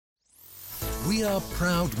We are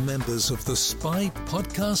proud members of the Spy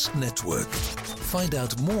Podcast Network. Find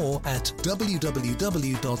out more at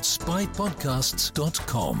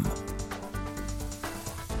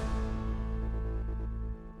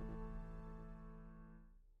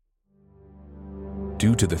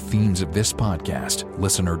Due to the themes of this podcast,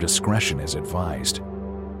 listener discretion is advised.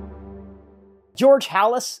 George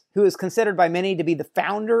Halas, who is considered by many to be the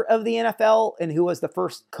founder of the NFL and who was the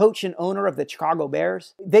first coach and owner of the Chicago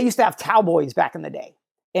Bears, they used to have Cowboys back in the day.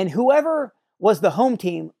 And whoever was the home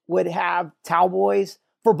team would have Cowboys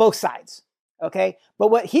for both sides, okay? But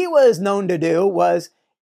what he was known to do was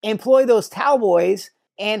employ those Cowboys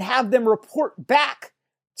and have them report back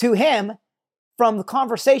to him from the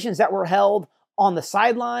conversations that were held on the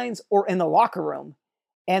sidelines or in the locker room.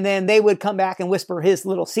 And then they would come back and whisper his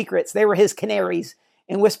little secrets. They were his canaries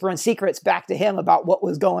and whispering secrets back to him about what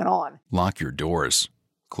was going on. Lock your doors,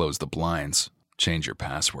 close the blinds, change your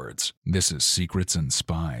passwords. This is Secrets and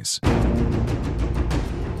Spies.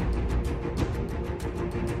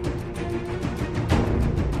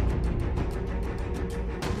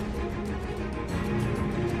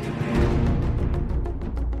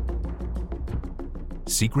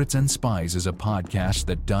 Secrets and Spies is a podcast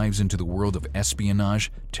that dives into the world of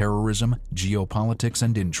espionage, terrorism, geopolitics,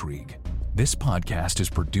 and intrigue. This podcast is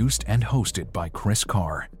produced and hosted by Chris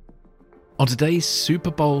Carr. On today's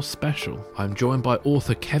Super Bowl special, I'm joined by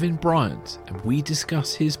author Kevin Bryant, and we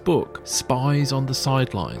discuss his book, Spies on the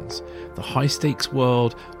Sidelines, the high-stakes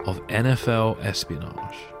world of NFL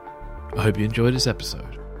espionage. I hope you enjoyed this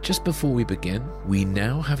episode. Just before we begin, we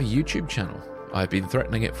now have a YouTube channel. I've been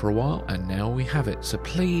threatening it for a while, and now we have it. So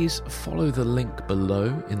please follow the link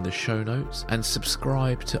below in the show notes and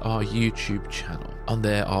subscribe to our YouTube channel. On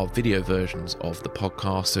there are video versions of the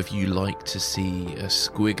podcast. So if you like to see a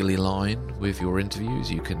squiggly line with your interviews,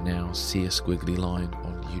 you can now see a squiggly line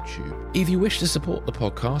on YouTube. If you wish to support the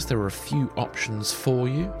podcast, there are a few options for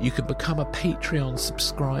you. You can become a Patreon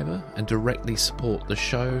subscriber and directly support the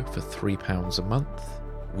show for £3 a month.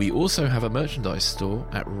 We also have a merchandise store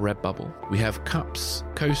at Redbubble. We have cups,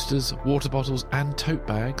 coasters, water bottles, and tote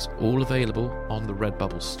bags, all available on the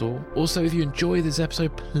Redbubble store. Also, if you enjoy this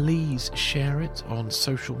episode, please share it on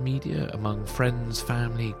social media among friends,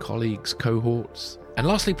 family, colleagues, cohorts. And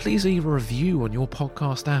lastly, please leave a review on your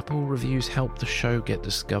podcast app. All reviews help the show get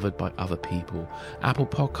discovered by other people. Apple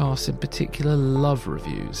Podcasts in particular love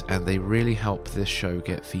reviews, and they really help this show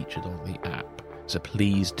get featured on the app. So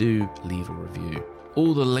please do leave a review.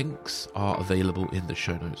 All the links are available in the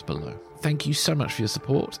show notes below. Thank you so much for your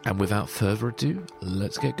support, and without further ado,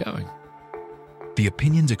 let's get going. The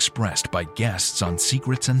opinions expressed by guests on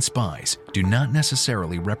Secrets and Spies do not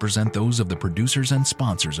necessarily represent those of the producers and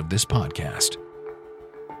sponsors of this podcast.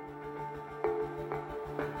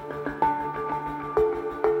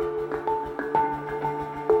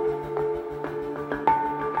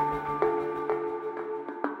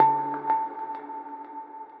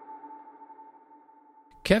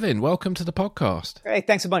 Kevin, welcome to the podcast. Hey,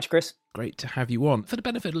 thanks a bunch, Chris. Great to have you on. For the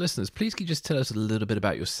benefit of listeners, please can you just tell us a little bit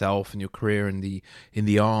about yourself and your career in the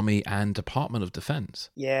Army and Department of Defense?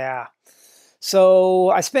 Yeah.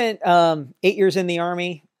 So I spent 8 years in the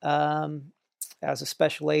Army as a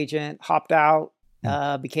special agent, hopped out,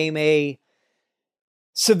 became a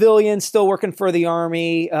civilian, still working for the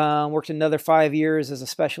Army, worked another 5 years as a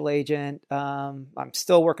special agent. I'm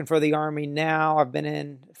still working for the Army now. I've been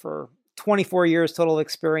in for 24 years total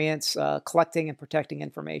experience collecting and protecting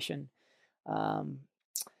information.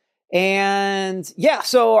 And yeah,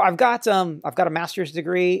 so I've got a master's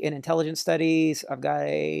degree in intelligence studies. I've got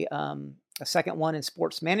a second one in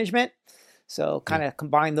sports management. So kind of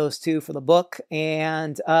combine those two for the book.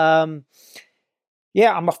 And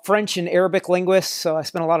yeah, I'm a French and Arabic linguist, so I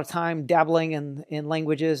spent a lot of time dabbling in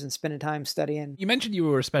languages and spending time studying. You mentioned you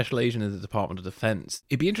were a special agent in the Department of Defense.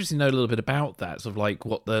 It'd be interesting to know a little bit about that, sort of like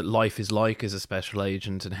what the life is like as a special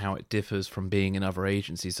agent and how it differs from being in other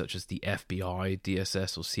agencies such as the FBI,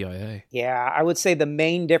 DSS, or CIA. Yeah, I would say the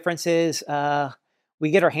main difference is we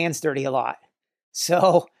get our hands dirty a lot.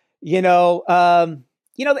 So,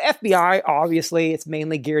 the FBI, obviously, it's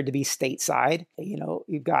mainly geared to be stateside.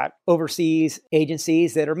 You've got overseas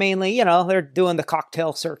agencies that are mainly, they're doing the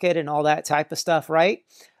cocktail circuit and all that type of stuff, right?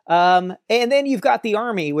 And then you've got the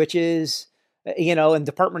Army, which is, and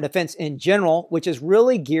Department of Defense in general, which is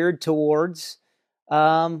really geared towards,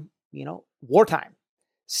 wartime.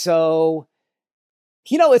 So,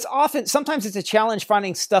 sometimes it's a challenge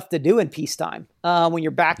finding stuff to do in peacetime. When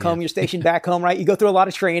you're back home, you're stationed back home, right? You go through a lot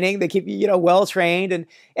of training. They keep you, well trained, and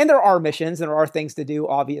there are missions and there are things to do,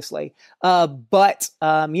 obviously. But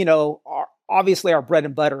obviously our bread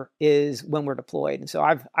and butter is when we're deployed. And so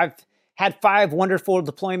I've had 5 wonderful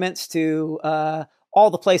deployments to all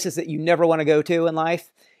the places that you never want to go to in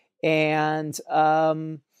life. And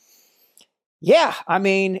yeah, I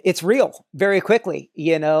mean, it's real very quickly,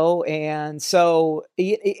 and so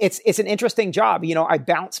it's an interesting job. I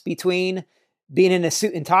bounce between being in a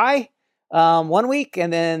suit and tie one week,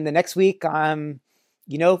 and then the next week I'm,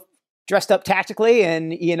 dressed up tactically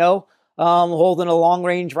and, holding a long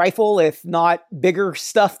range rifle, if not bigger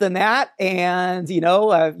stuff than that. And,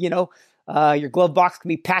 your glove box can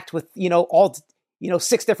be packed with, all,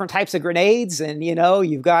 6 different types of grenades, and,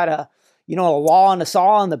 you've got a law and a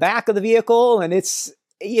saw in the back of the vehicle, and it's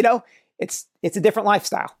a different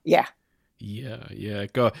lifestyle. Yeah. Yeah.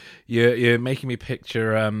 God, you're making me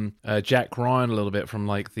picture Jack Ryan a little bit from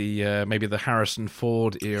like the maybe the Harrison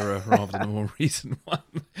Ford era rather than a more recent one,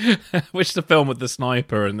 which is the film with the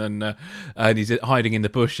sniper and then and he's hiding in the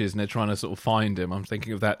bushes and they're trying to sort of find him. I'm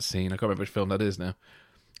thinking of that scene. I can't remember which film that is now.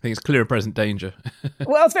 I think it's Clear and Present Danger.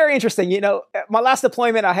 Well, it's very interesting. My last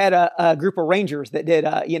deployment, I had a group of Rangers that did,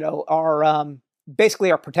 our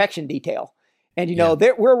basically our protection detail. And,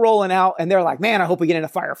 we're rolling out and they're like, man, I hope we get in a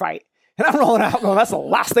firefight. And I'm rolling out going, that's the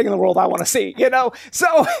last thing in the world I want to see,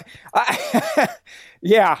 So, I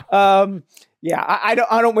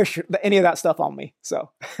don't wish any of that stuff on me. So.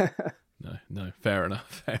 No, fair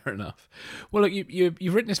enough. Well, look,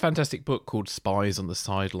 you've written this fantastic book called Spies on the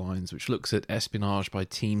Sidelines, which looks at espionage by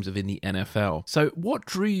teams within the NFL. So what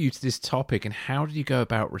drew you to this topic and how did you go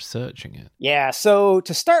about researching it? Yeah, so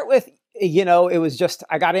to start with, it was just,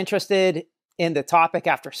 I got interested in the topic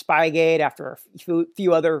after Spygate, after a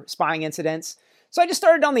few other spying incidents. So I just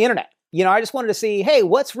started on the internet. I just wanted to see, hey,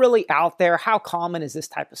 what's really out there? How common is this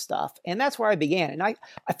type of stuff? And that's where I began. And I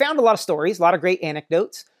found a lot of stories, a lot of great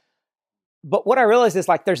anecdotes. But what I realized is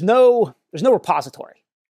like there's no repository,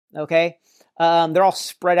 okay? They're all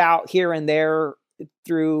spread out here and there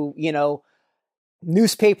through,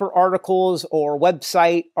 newspaper articles or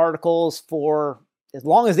website articles for as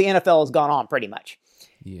long as the NFL has gone on, pretty much.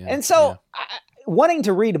 Yeah. And so, wanting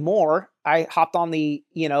to read more, I hopped on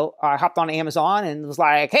Amazon and was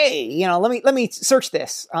like, hey, let me search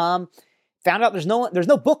this. Found out there's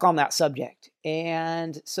no book on that subject,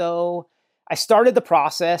 and so I started the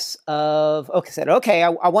process of, I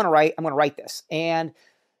want to write, I'm going to write this. And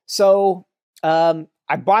so I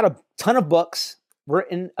bought a ton of books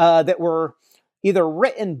written that were either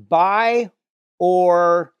written by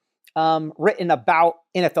or written about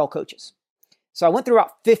NFL coaches. So I went through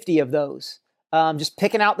about 50 of those, just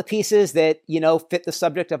picking out the pieces that, fit the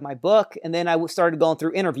subject of my book. And then I started going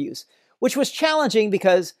through interviews, which was challenging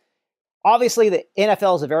because obviously the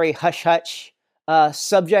NFL is a very hush-hush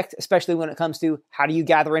subject, especially when it comes to how do you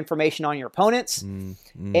gather information on your opponents.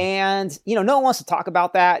 And, no one wants to talk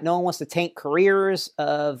about that. No one wants to taint careers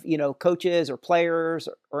of, coaches or players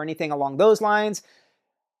or anything along those lines.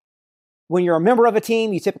 When you're a member of a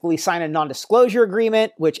team, you typically sign a non-disclosure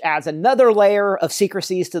agreement, which adds another layer of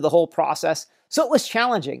secrecies to the whole process. So it was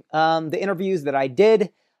challenging. The interviews that I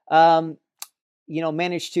did,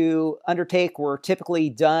 managed to undertake were typically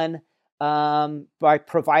done by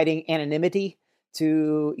providing anonymity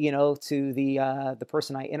to the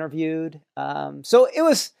person I interviewed. So it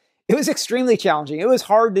was extremely challenging. It was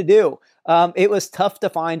hard to do. It was tough to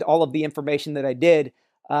find all of the information that I did.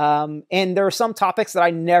 And there are some topics that I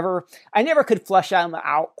never could flesh them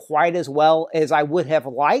out quite as well as I would have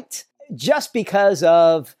liked, just because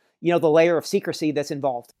of, the layer of secrecy that's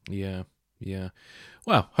involved. Yeah.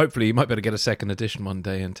 Well, hopefully you might be able to get a second edition one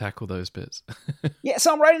day and tackle those bits. Yeah,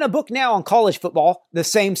 so I'm writing a book now on college football, the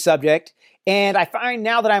same subject. And I find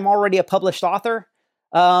now that I'm already a published author,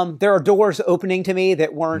 there are doors opening to me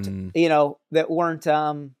that weren't, that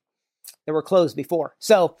were closed before.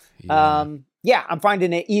 So, I'm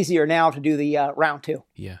finding it easier now to do the round 2.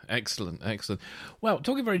 Yeah, excellent. Well,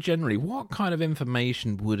 talking very generally, what kind of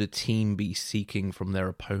information would a team be seeking from their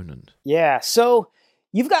opponent? Yeah, so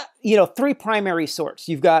you've got, 3 primary sorts.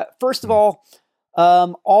 You've got, first of all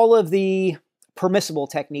of the permissible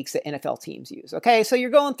techniques that NFL teams use. Okay, so you're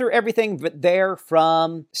going through everything there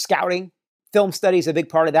from scouting, film study is a big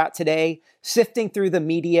part of that today, sifting through the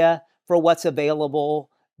media for what's available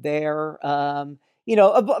there, a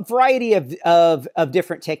variety of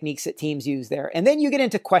different techniques that teams use there. And then you get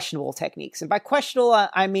into questionable techniques. And by questionable,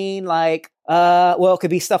 I mean like, it could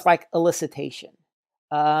be stuff like elicitation.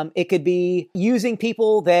 It could be using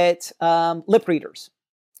people that, lip readers,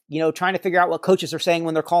 trying to figure out what coaches are saying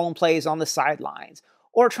when they're calling plays on the sidelines,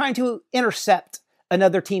 or trying to intercept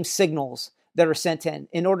another team's signals that are sent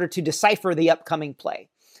in order to decipher the upcoming play.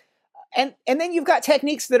 And then you've got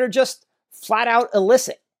techniques that are just flat out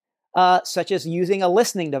illicit. such as using a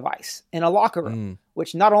listening device in a locker room,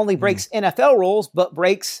 which not only breaks NFL rules, but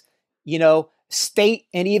breaks, state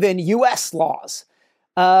and even U.S. laws.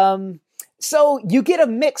 So you get a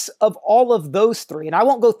mix of all of those three. And I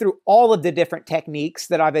won't go through all of the different techniques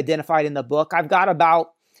that I've identified in the book. I've got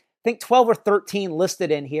about, I think, 12 or 13 listed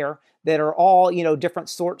in here that are all, different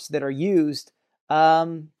sorts that are used.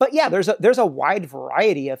 But yeah, there's a wide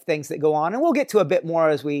variety of things that go on. And we'll get to a bit more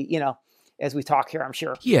as we talk here, I'm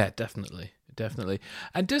sure. Yeah, definitely.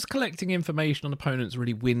 And does collecting information on opponents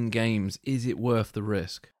really win games? Is it worth the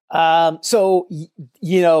risk? So,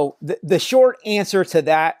 the short answer to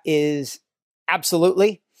that is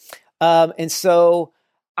absolutely. And so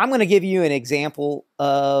I'm going to give you an example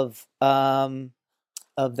of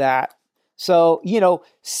that. So,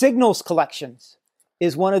 signals collections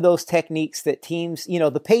is one of those techniques that teams,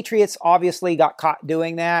 the Patriots obviously got caught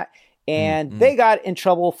doing that, and they got in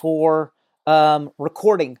trouble for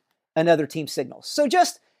recording another team's signals. So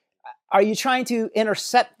are you trying to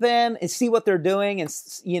intercept them and see what they're doing and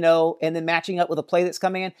then matching up with a play that's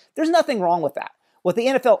coming in? There's nothing wrong with that. What the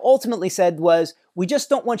NFL ultimately said was, we just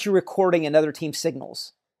don't want you recording another team's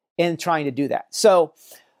signals and trying to do that. So,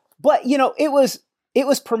 but it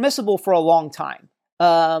was permissible for a long time,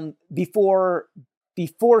 before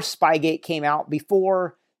Spygate came out,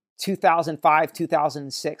 before 2005,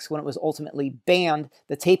 2006, when it was ultimately banned,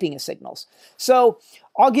 the taping of signals. So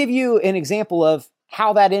I'll give you an example of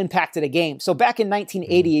how that impacted a game. So back in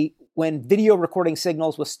 1980, when video recording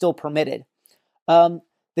signals was still permitted, the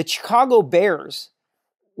Chicago Bears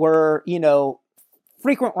were,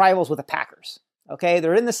 frequent rivals with the Packers. Okay,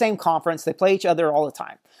 they're in the same conference. They play each other all the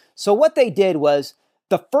time. So what they did was,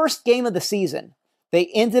 the first game of the season, they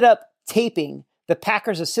ended up taping the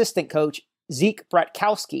Packers assistant coach, Zeke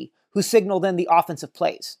Bratkowski, who signaled in the offensive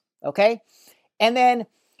plays. Okay, and then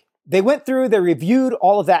they went through, they reviewed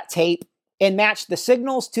all of that tape and matched the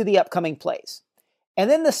signals to the upcoming plays. And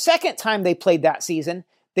then the second time they played that season,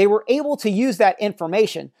 they were able to use that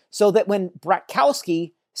information so that when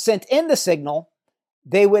Bratkowski sent in the signal,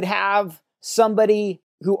 they would have somebody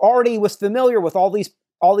who already was familiar with all these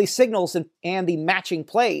signals and the matching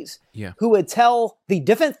plays, who would tell the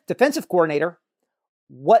defensive coordinator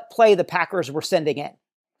what play the Packers were sending in.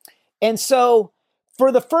 And so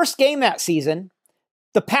for the first game that season,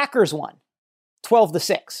 the Packers won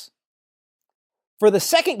 12-6. For the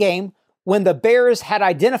second game, when the Bears had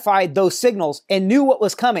identified those signals and knew what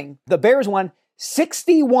was coming, the Bears won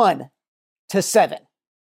 61-7.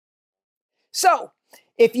 So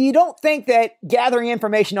if you don't think that gathering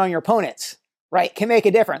information on your opponents, right, can make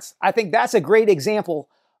a difference, I think that's a great example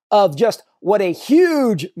of just what a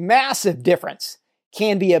huge, massive difference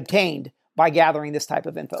can be obtained by gathering this type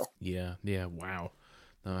of info. Yeah, wow.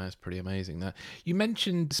 No, that's pretty amazing. That you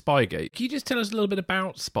mentioned Spygate. Can you just tell us a little bit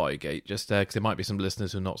about Spygate, just because there might be some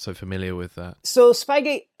listeners who are not so familiar with that? So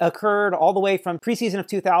Spygate occurred all the way from preseason of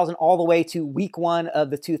 2000 all the way to week 1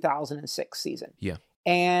 of the 2006 season. Yeah.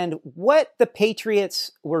 And what the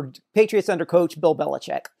Patriots under coach Bill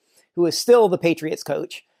Belichick, who is still the Patriots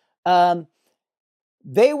coach,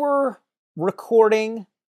 they were recording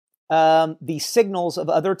the signals of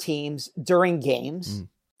other teams during games.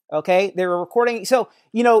 Okay, they were recording. So,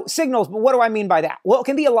 signals, but what do I mean by that? Well, it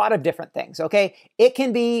can be a lot of different things. Okay, it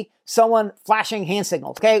can be someone flashing hand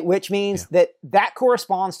signals. Okay, which means that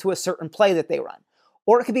corresponds to a certain play that they run.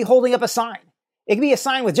 Or it could be holding up a sign. It could be a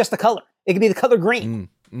sign with just the color. It could be the color green,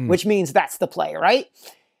 which means that's the play, right?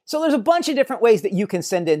 So there's a bunch of different ways that you can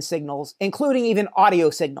send in signals, including even audio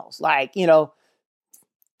signals, like, 24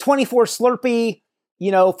 Slurpee,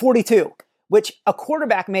 42, which a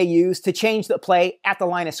quarterback may use to change the play at the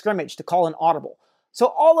line of scrimmage to call an audible. So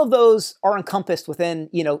all of those are encompassed within,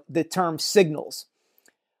 the term signals.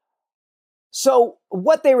 So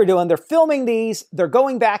what they were doing, they're filming these, they're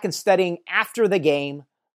going back and studying after the game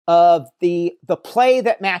of the play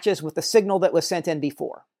that matches with the signal that was sent in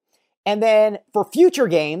before. And then for future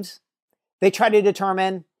games, they try to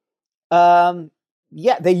determine,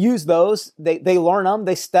 they use those, they learn them,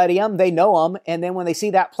 they study them, they know them. And then when they see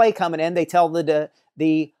that play coming in, they tell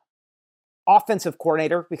the offensive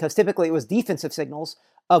coordinator, because typically it was defensive signals,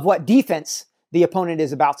 of what defense the opponent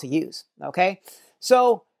is about to use. Okay.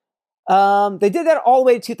 So they did that all the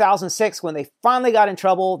way to 2006 when they finally got in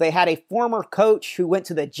trouble. They had a former coach who went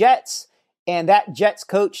to the Jets, and that Jets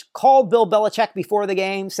coach called Bill Belichick before the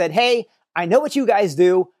game, said, "Hey, I know what you guys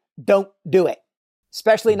do. Don't do it,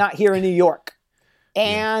 especially not here in New York."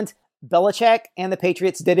 And Belichick and the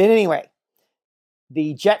Patriots did it anyway.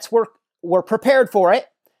 The Jets were prepared for it.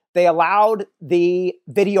 They allowed the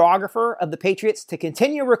videographer of the Patriots to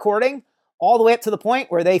continue recording all the way up to the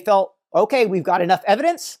point where they felt, okay, we've got enough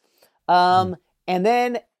evidence. And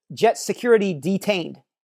then Jet Security detained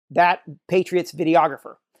that Patriots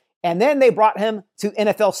videographer. And then they brought him to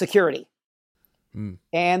NFL security.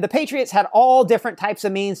 And the Patriots had all different types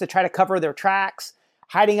of means to try to cover their tracks,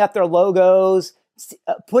 hiding up their logos,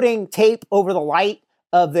 putting tape over the light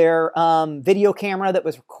of their video camera that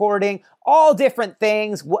was recording, all different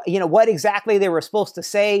things, what exactly they were supposed to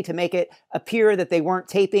say to make it appear that they weren't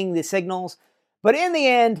taping the signals. But in the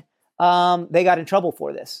end, they got in trouble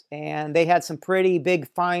for this. And they had some pretty big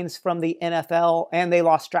fines from the NFL, and they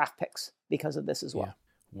lost draft picks because of this as well. Yeah.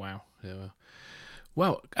 Wow. Yeah.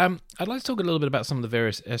 Well, I'd like to talk a little bit about some of the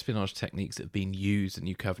various espionage techniques that have been used and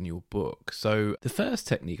you cover in your book. So the first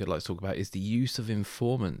technique I'd like to talk about is the use of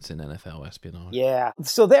informants in NFL espionage. Yeah.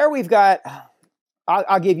 So there we've got,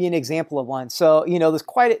 I'll give you an example of one. So,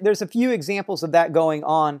 there's a few examples of that going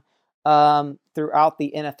on throughout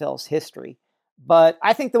the NFL's history. But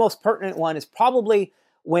I think the most pertinent one is probably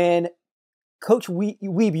when Coach Weeb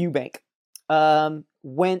Ewbank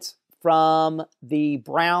went from the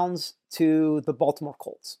Browns to the Baltimore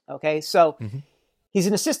Colts. Okay, so he's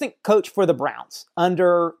an assistant coach for the Browns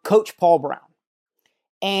under Coach Paul Brown,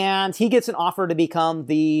 and he gets an offer to become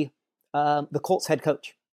the Colts head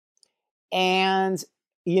coach. And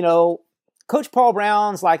Coach Paul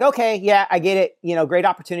Brown's like, okay, yeah, I get it. Great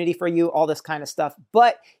opportunity for you, all this kind of stuff.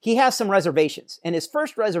 But he has some reservations, and his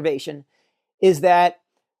first reservation is that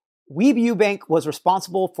Weeb Ewbank was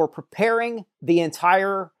responsible for preparing the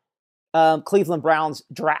entire Cleveland Browns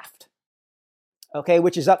draft, okay,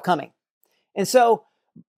 which is upcoming. And so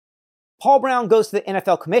Paul Brown goes to the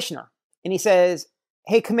NFL commissioner and he says,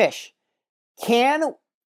 hey, commish, can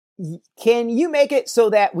you make it so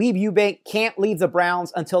that Weeb Ewbank can't leave the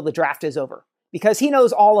Browns until the draft is over? Because he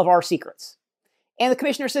knows all of our secrets. And the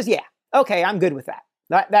commissioner says, yeah, okay, I'm good with that.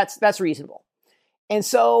 That's reasonable. And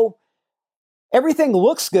so everything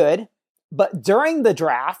looks good, but during the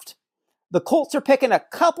draft, the Colts are picking a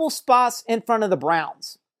couple spots in front of the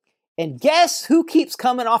Browns. And guess who keeps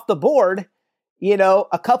coming off the board,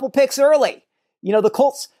 a couple picks early? The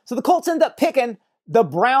Colts end up picking the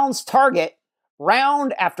Browns target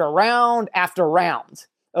round after round after round.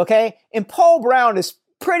 Okay? And Paul Brown is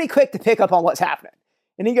pretty quick to pick up on what's happening.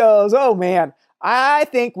 And he goes, oh man, I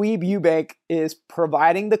think Weeb Ewbank is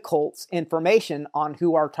providing the Colts information on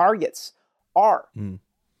who our targets are.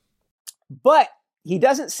 But he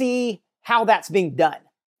doesn't see how that's being done,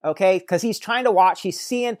 okay? Because he's trying to watch. He's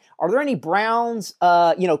seeing, are there any Browns,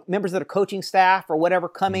 members of the coaching staff or whatever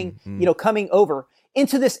coming over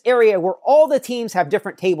into this area where all the teams have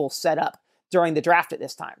different tables set up during the draft at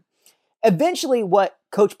this time. Eventually, what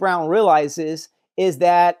Coach Brown realizes is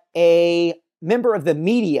that a member of the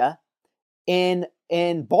media in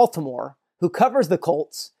Baltimore who covers the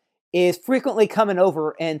Colts is frequently coming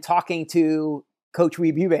over and talking to Coach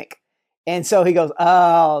Weeb Ewbank. And so he goes,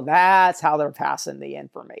 oh, that's how they're passing the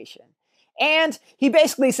information. And he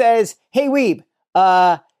basically says, hey, Weeb,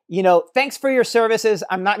 thanks for your services.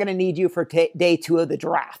 I'm not going to need you for day 2 of the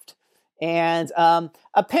draft. And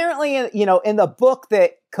apparently, in the book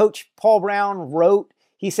that Coach Paul Brown wrote,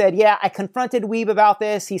 he said, yeah, I confronted Weeb about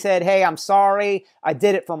this. He said, hey, I'm sorry. I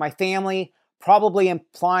did it for my family, probably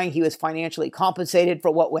implying he was financially compensated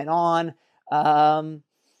for what went on.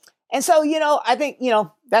 And so, I think,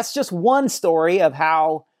 that's just one story of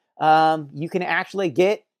how you can actually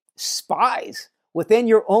get spies within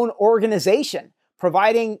your own organization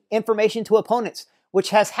providing information to opponents,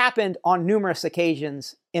 which has happened on numerous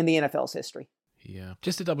occasions in the NFL's history. Yeah.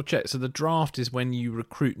 Just to double check, so the draft is when you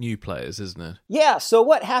recruit new players, isn't it? Yeah. So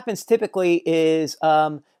what happens typically is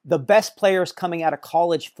the best players coming out of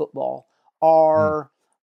college football are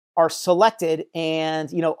selected,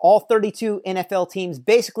 and all 32 NFL teams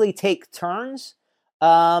basically take turns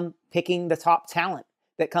picking the top talent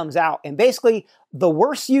that comes out. And basically, the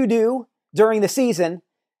worse you do during the season,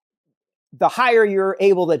 the higher you're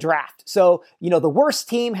able to draft. So, the worst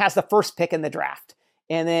team has the first pick in the draft,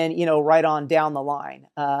 and then, right on down the line.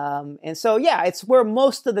 And so, yeah, it's where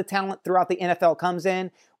most of the talent throughout the NFL comes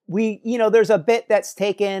in. There's a bit that's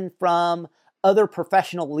taken from other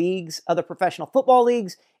professional leagues, other professional football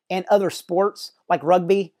leagues, and other sports like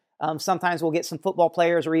rugby. Sometimes we'll get some football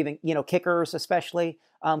players or even, kickers especially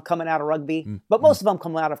coming out of rugby. But most of them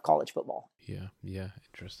come out of college football. Yeah.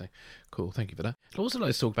 Interesting. Cool. Thank you for that. I'd also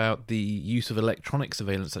like to talk about the use of electronic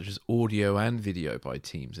surveillance such as audio and video by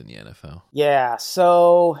teams in the NFL. Yeah.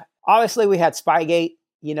 So obviously we had Spygate,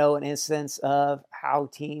 an instance of how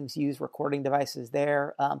teams use recording devices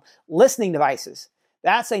there. Listening devices.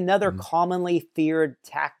 That's another commonly feared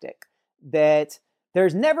tactic that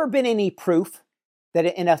there's never been any proof that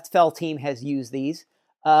an NFL team has used these.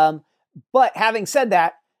 But having said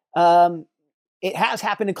that, It has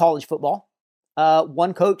happened in college football.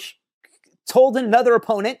 One coach told another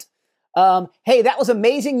opponent, hey, that was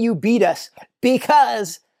amazing you beat us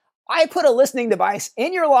because I put a listening device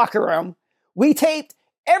in your locker room. We taped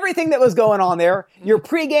everything that was going on there, your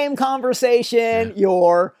pregame conversation,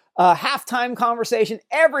 your halftime conversation,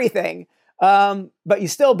 everything. But you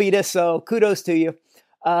still beat us, so kudos to you.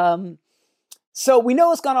 So we know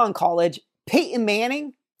what's gone on in college. Peyton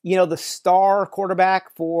Manning, the star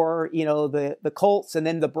quarterback for, the Colts and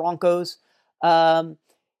then the Broncos.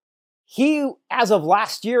 He, as of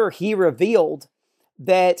last year, he revealed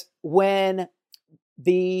that when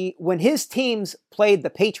his teams played the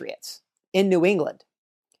Patriots in New England,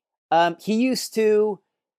 he used to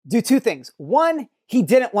do two things. One, he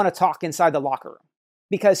didn't want to talk inside the locker room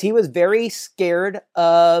because he was very scared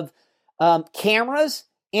of cameras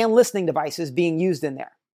and listening devices being used in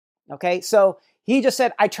there. Okay, so he just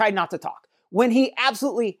said, I tried not to talk. When he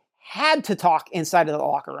absolutely had to talk inside of the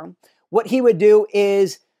locker room, what he would do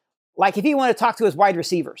is, like if he wanted to talk to his wide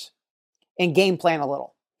receivers and game plan a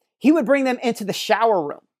little, he would bring them into the shower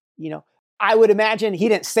room. I would imagine, he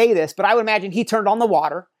didn't say this, but I would imagine he turned on the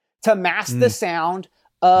water to mask the sound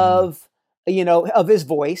of, of his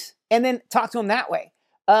voice and then talk to him that way.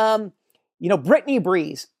 Brittany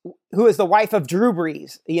Breeze, who is the wife of Drew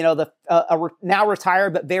Brees, now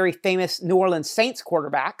retired but very famous New Orleans Saints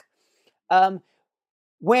quarterback.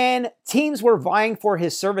 When teams were vying for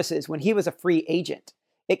his services, when he was a free agent,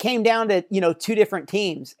 it came down to, two different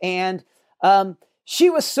teams. And she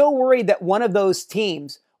was so worried that one of those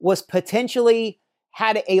teams was potentially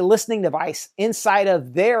had a listening device inside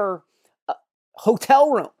of their hotel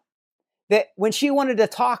room that when she wanted to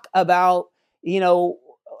talk about,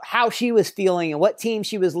 how she was feeling and what team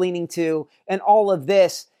she was leaning to and all of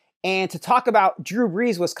this, and to talk about Drew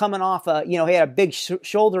Brees was coming off he had a big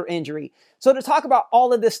shoulder injury. So to talk about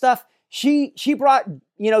all of this stuff, she brought,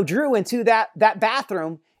 Drew into that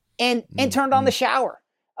bathroom and turned on the shower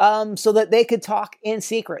so that they could talk in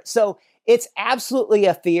secret. So it's absolutely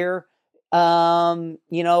a fear. One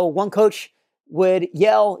coach would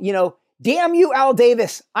yell, damn you, Al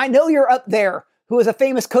Davis. I know you're up there, who was a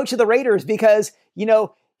famous coach of the Raiders because,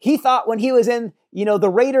 he thought when he was in, the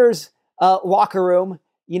Raiders locker room,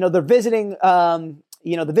 the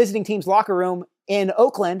visiting team's locker room in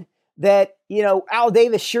Oakland, that, Al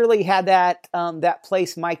Davis surely had that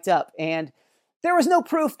place mic'd up. And there was no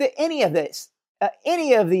proof that any of these, in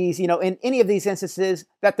any of these instances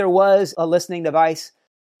that there was a listening device.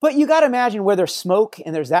 But you got to imagine where there's smoke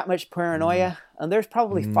and there's that much paranoia, and there's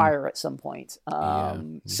probably fire at some point.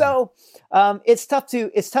 So it's tough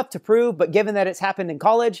to prove, but given that it's happened in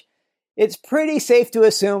college, it's pretty safe to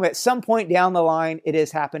assume at some point down the line, it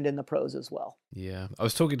has happened in the pros as well. Yeah. I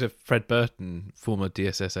was talking to Fred Burton, former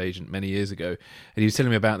DSS agent, many years ago, and he was telling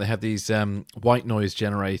me about they have these white noise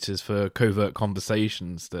generators for covert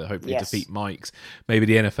conversations that hopefully defeat mics. Maybe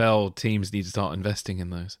the NFL teams need to start investing in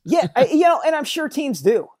those. Yeah. And I'm sure teams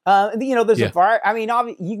do. There's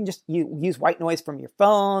you can just use white noise from your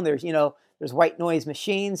phone. There's white noise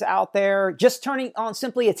machines out there. Just turning on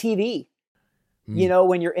simply a TV.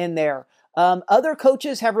 When you're in there. Other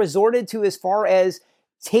coaches have resorted to as far as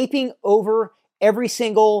taping over every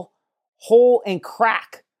single hole and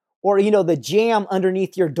crack or, the jam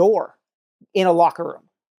underneath your door in a locker room.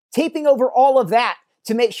 Taping over all of that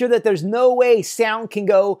to make sure that there's no way sound can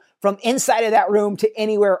go from inside of that room to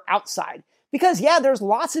anywhere outside. Because, there's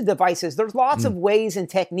lots of devices. There's lots of ways and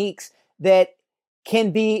techniques that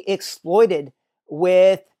can be exploited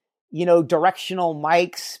with directional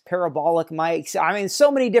mics, parabolic mics. I mean, so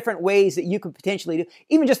many different ways that you could potentially do.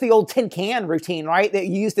 Even just the old tin can routine, right? That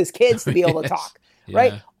you used as kids to be able to talk,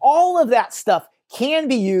 right? All of that stuff can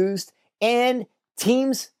be used, and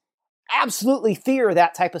teams absolutely fear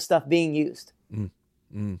that type of stuff being used.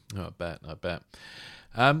 I bet.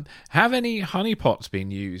 Have any honeypots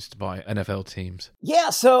been used by NFL teams? Yeah,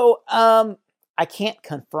 so I can't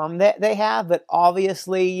confirm that they have, but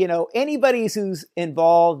obviously, anybody who's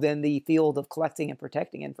involved in the field of collecting and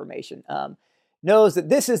protecting information knows that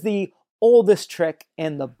this is the oldest trick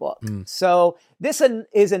in the book. So this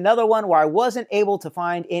is another one where I wasn't able to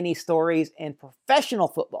find any stories in professional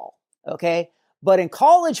football, okay? But in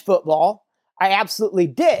college football, I absolutely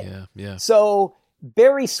did. Yeah. So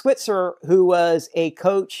Barry Switzer, who was a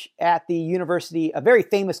coach at the university, a very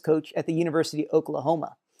famous coach at the University of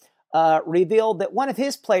Oklahoma, revealed that one of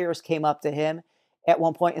his players came up to him at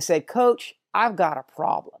one point and said, "Coach, I've got a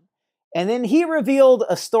problem." And then he revealed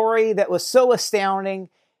a story that was so astounding,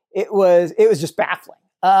 it was just baffling.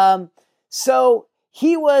 So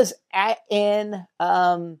he was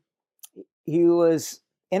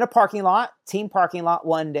in a team parking lot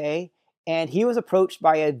one day, and he was approached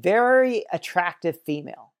by a very attractive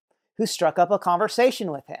female who struck up a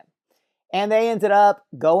conversation with him. And they ended up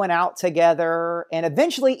going out together and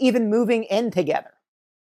eventually even moving in together.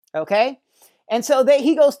 Okay? And so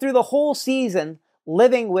he goes through the whole season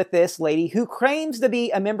living with this lady who claims to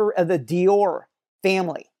be a member of the Dior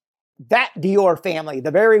family. That Dior family,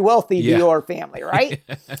 the very wealthy Dior family, right?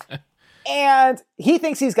 And he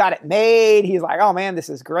thinks he's got it made. He's like, oh man, this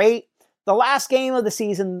is great. The last game of the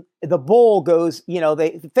season, the bowl goes,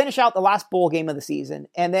 they finish out the last bowl game of the season.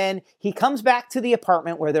 And then he comes back to the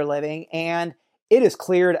apartment where they're living and it is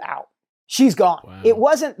cleared out. She's gone. Wow. It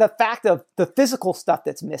wasn't the fact of the physical stuff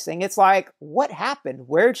that's missing. It's like, what happened?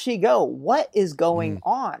 Where'd she go? What is going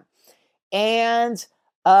on? And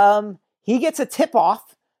he gets a tip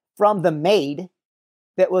off from the maid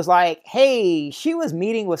that was like, hey, she was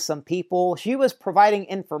meeting with some people. She was providing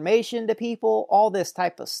information to people, all this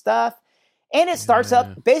type of stuff. And it starts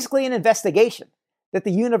up basically an investigation that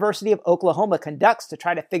the University of Oklahoma conducts to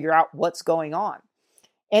try to figure out what's going on.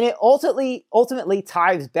 And it ultimately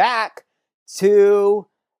ties back to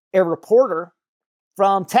a reporter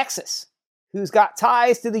from Texas who's got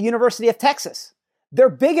ties to the University of Texas, their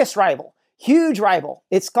biggest rival, huge rival.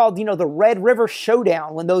 It's called, the Red River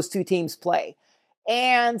Showdown when those two teams play.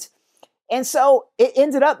 And so it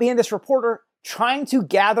ended up being this reporter trying to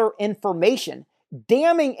gather information,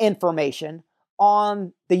 damning information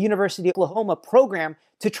on the University of Oklahoma program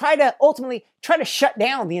to try to ultimately shut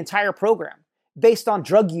down the entire program based on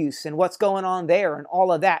drug use and what's going on there and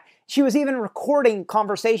all of that. She was even recording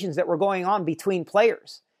conversations that were going on between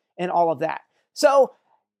players and all of that. So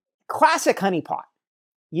classic honeypot,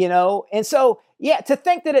 And so, to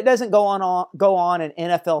think that it doesn't go on in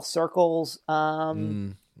NFL circles,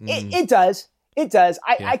 it does. It does.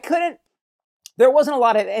 I couldn't. There wasn't a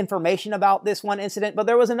lot of information about this one incident, but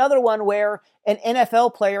there was another one where an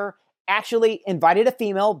NFL player actually invited a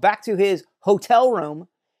female back to his hotel room.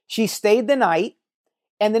 She stayed the night,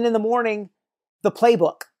 and then in the morning, the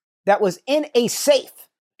playbook that was in a safe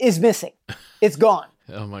is missing. It's gone.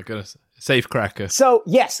 Oh my goodness. Safe cracker. So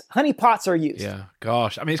yes, honeypots are used. Yeah,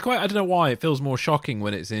 gosh. I mean, it's quite, I don't know why, it feels more shocking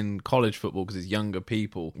when it's in college football because it's younger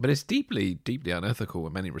people. But it's deeply, deeply unethical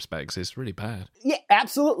in many respects. It's really bad. Yeah,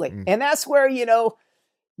 absolutely. And that's where, you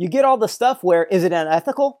get all the stuff where, is it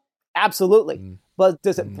unethical? Absolutely. But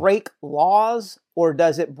does it break laws or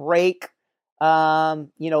does it break,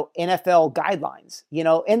 NFL guidelines?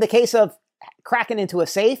 In the case of cracking into a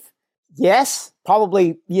safe, yes,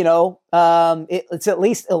 probably, it's at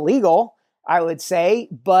least illegal, I would say.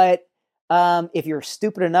 But if you're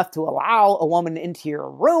stupid enough to allow a woman into your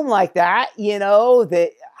room like that,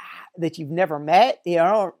 that you've never met,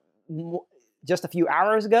 just a few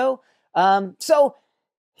hours ago.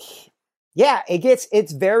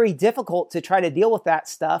 It's very difficult to try to deal with that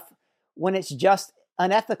stuff when it's just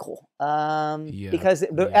unethical, because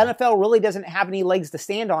the NFL really doesn't have any legs to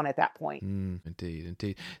stand on at that point.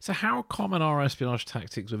 Indeed. So how common are espionage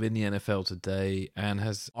tactics within the NFL today, and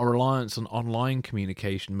has our reliance on online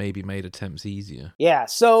communication maybe made attempts easier? Yeah,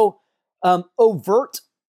 so overt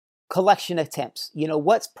collection attempts,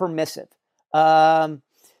 what's permissive?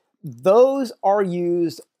 Those are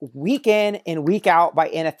used week in and week out by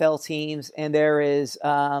NFL teams, and there is,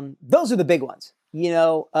 those are the big ones,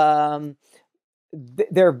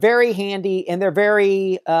 they're very handy and they're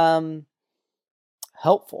very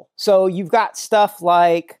helpful. So you've got stuff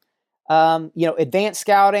like, advanced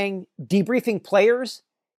scouting, debriefing players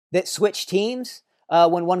that switch teams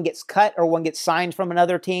when one gets cut or one gets signed from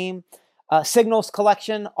another team. Signals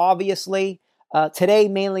collection, obviously. Today,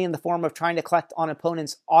 mainly in the form of trying to collect on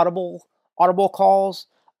opponents' audible calls.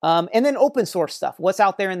 And then open source stuff. What's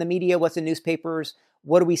out there in the media? What's in newspapers?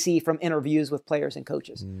 What do we see from interviews with players and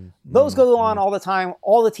coaches? Those go on all the time.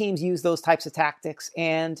 All the teams use those types of tactics,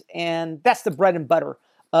 and that's the bread and butter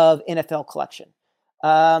of NFL collection.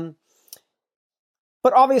 But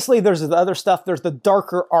obviously, there's the other stuff. There's the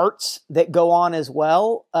darker arts that go on as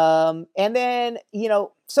well. And then,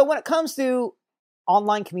 so when it comes to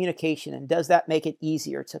online communication, and does that make it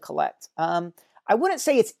easier to collect? I wouldn't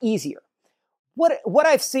say it's easier. What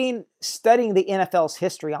I've seen studying the NFL's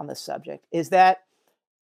history on this subject is that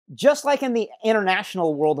just like in the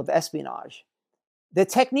international world of espionage, the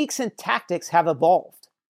techniques and tactics have evolved.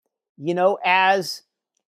 As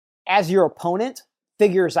your opponent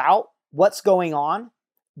figures out what's going on,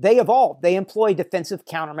 they evolve. They employ defensive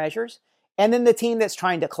countermeasures. And then the team that's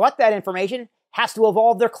trying to collect that information has to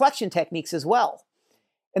evolve their collection techniques as well.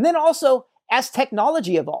 And then also, as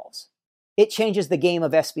technology evolves, it changes the game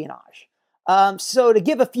of espionage. So to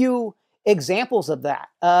give a few examples of that,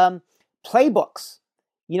 playbooks.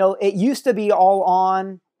 It used to be all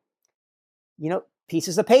on,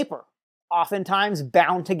 pieces of paper, oftentimes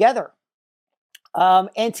bound together.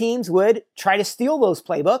 And teams would try to steal those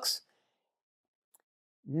playbooks.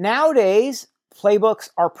 Nowadays, playbooks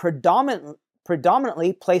are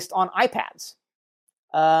predominantly placed on iPads,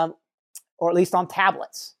 or at least on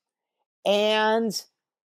tablets. And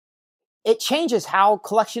it changes how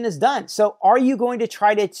collection is done. So are you going to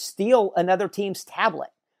try to steal another team's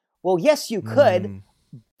tablet? Well, yes, you could,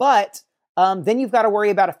 but then you've got to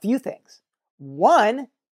worry about a few things. One,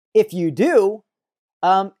 if you do,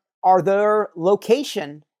 is there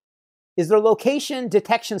location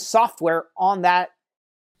detection software on that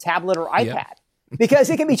tablet or iPad? Yeah.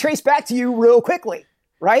 Because it can be traced back to you real quickly,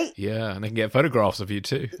 right? Yeah, and they can get photographs of you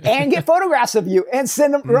too. And get photographs of you and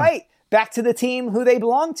send them right back to the team who they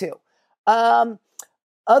belong to.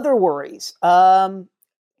 Other worries,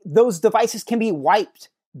 those devices can be wiped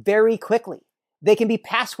very quickly. They can be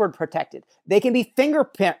password protected. They can be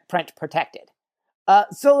fingerprint protected.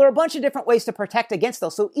 So there are a bunch of different ways to protect against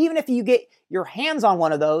those. So even if you get your hands on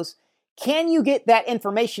one of those, can you get that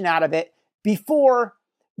information out of it before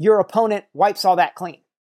your opponent wipes all that clean?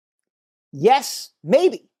 Yes,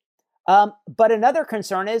 maybe. But another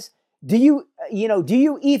concern is, do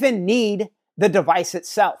you even need the device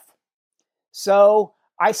itself? So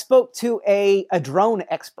I spoke to a drone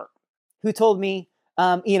expert who told me,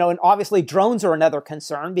 and obviously drones are another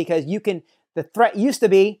concern because the threat used to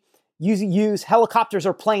be use helicopters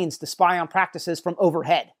or planes to spy on practices from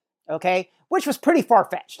overhead, okay? Which was pretty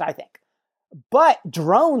far-fetched, I think. But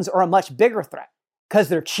drones are a much bigger threat because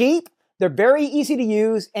they're cheap, they're very easy to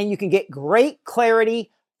use, and you can get great clarity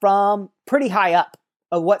from pretty high up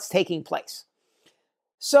of what's taking place.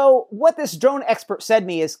 So what this drone expert said to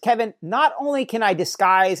me is, Kevin, not only can I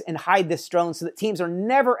disguise and hide this drone so that teams are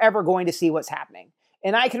never, ever going to see what's happening,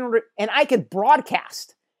 and I can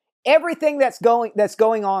broadcast everything that's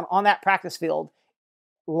going on that practice field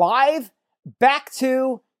live back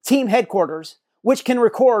to team headquarters, which can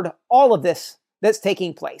record all of this that's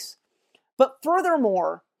taking place. But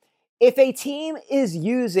furthermore, if a team is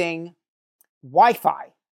using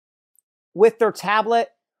Wi-Fi with their tablet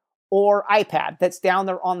or iPad that's down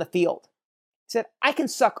there on the field, he said, I can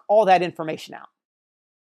suck all that information out.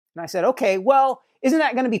 And I said, okay, well, isn't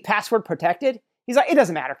that going to be password protected? He's like, it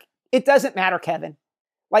doesn't matter. It doesn't matter, Kevin.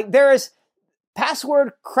 Like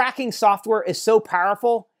password cracking software is so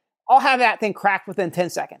powerful. I'll have that thing cracked within 10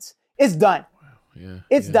 seconds. It's done. Wow. Yeah.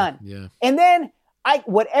 It's done. Yeah. And then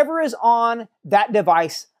whatever is on that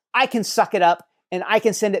device, I can suck it up and I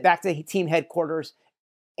can send it back to team headquarters.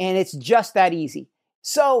 And it's just that easy.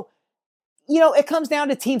 So, it comes down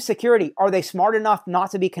to team security. Are they smart enough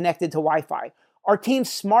not to be connected to Wi-Fi? Are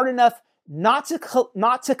teams smart enough not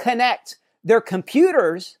to connect their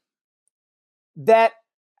computers that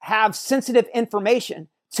have sensitive information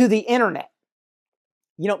to the internet?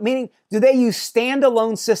 Meaning, do they use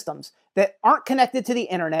standalone systems that aren't connected to the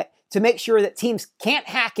internet to make sure that teams can't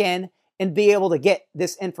hack in and be able to get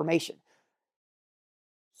this information?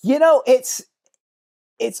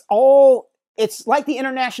 It's like the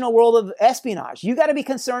international world of espionage. You got to be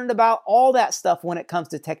concerned about all that stuff when it comes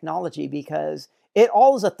to technology because it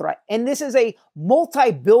all is a threat. And this is a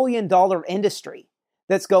multi-billion-dollar industry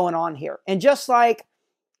that's going on here. And just like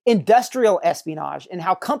industrial espionage and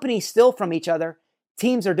how companies steal from each other,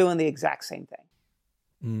 teams are doing the exact same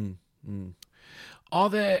thing. Are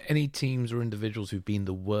there any teams or individuals who've been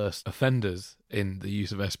the worst offenders in the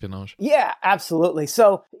use of espionage? Yeah, absolutely.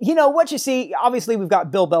 So, what you see, obviously we've got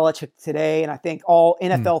Bill Belichick today, and I think all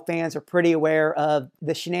NFL fans are pretty aware of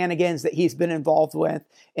the shenanigans that he's been involved with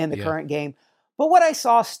in the current game. But what I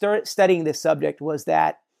saw studying this subject was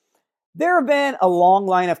that there have been a long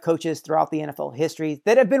line of coaches throughout the NFL history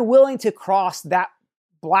that have been willing to cross that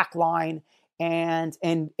black line and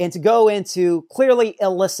to go into clearly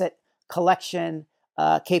illicit collection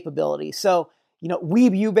capability. So,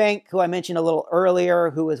 Weeb Eubank, who I mentioned a little earlier,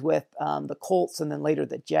 who was with the Colts and then later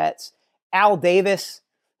the Jets. Al Davis,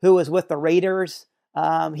 who was with the Raiders.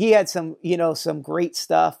 He had some great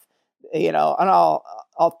stuff, and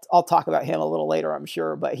I'll talk about him a little later, I'm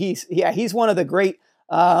sure. But he's one of the great.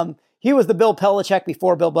 He was the Bill Belichick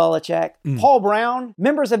before Bill Belichick. Paul Brown,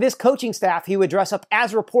 members of his coaching staff, he would dress up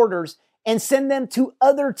as reporters and send them to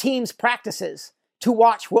other teams' practices to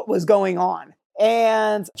watch what was going on.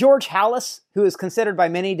 And George Halas, who is considered by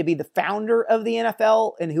many to be the founder of the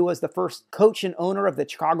NFL and who was the first coach and owner of the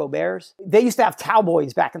Chicago Bears, they used to have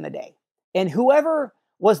towelboys back in the day. And whoever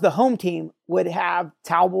was the home team would have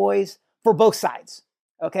towelboys for both sides,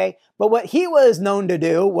 okay? But what he was known to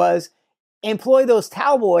do was employ those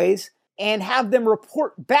towelboys and have them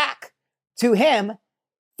report back to him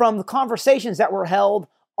from the conversations that were held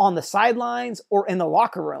on the sidelines or in the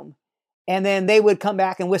locker room. And then they would come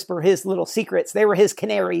back and whisper his little secrets. They were his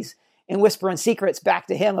canaries and whispering secrets back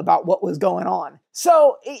to him about what was going on.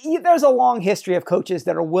 So there's a long history of coaches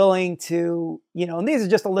that are willing to, and these are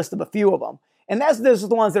just a list of a few of them. And those are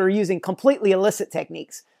the ones that are using completely illicit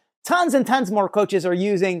techniques. Tons and tons more coaches are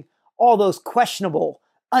using all those questionable,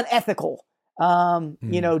 unethical,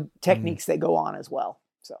 techniques that go on as well.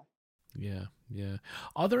 So, yeah.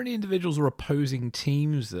 Are there any individuals or opposing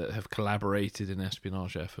teams that have collaborated in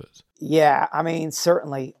espionage efforts? Yeah, I mean,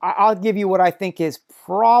 certainly. I'll give you what I think is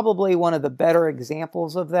probably one of the better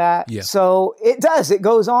examples of that. Yeah. So it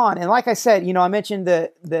goes on. And like I said, I mentioned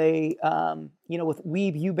with Weeb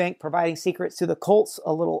Eubank providing secrets to the Colts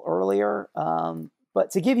a little earlier.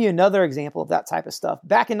 But to give you another example of that type of stuff,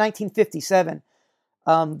 back in 1957,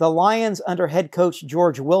 the Lions under head coach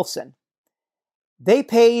George Wilson, they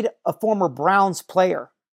paid a former Browns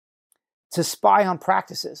player to spy on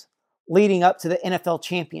practices leading up to the NFL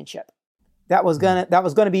championship. That was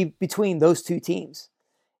gonna be between those two teams,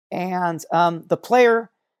 and the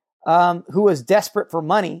player who was desperate for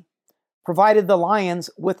money provided the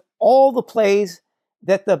Lions with all the plays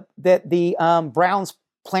that the Browns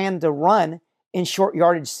planned to run in short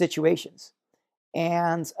yardage situations,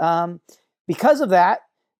 and because of that,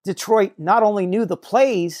 Detroit not only knew the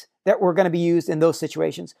plays that were going to be used in those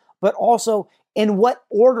situations, but also in what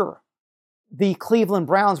order the Cleveland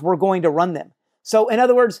Browns were going to run them. So in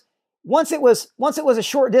other words, once it was a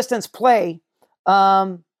short distance play,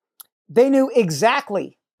 they knew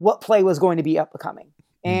exactly what play was going to be upcoming.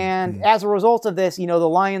 And as a result of this, the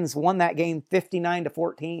Lions won that game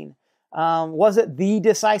 59-14. Was it the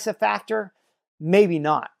decisive factor? Maybe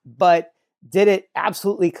not. But did it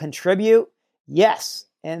absolutely contribute? Yes.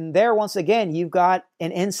 And there, once again, you've got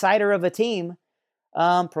an insider of a team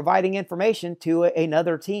providing information to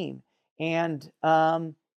another team, and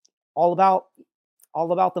all about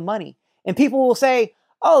the money. And people will say,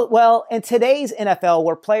 "Oh, well, in today's NFL,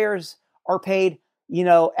 where players are paid,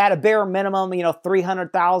 at a bare minimum,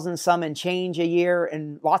 $300,000, some and change a year,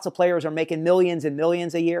 and lots of players are making millions and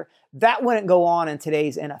millions a year, that wouldn't go on in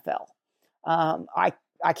today's NFL."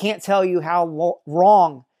 I can't tell you how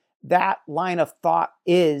wrong that line of thought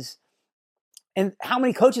is, and how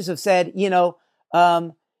many coaches have said,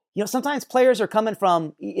 sometimes players are coming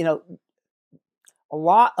from, a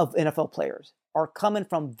lot of NFL players are coming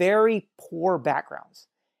from very poor backgrounds,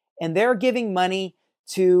 and they're giving money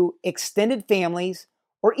to extended families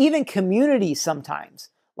or even communities sometimes,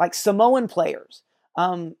 like Samoan players,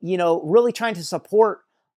 really trying to support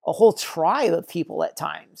a whole tribe of people at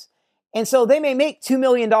times. And so they may make $2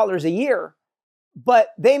 million a year, but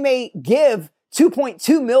they may give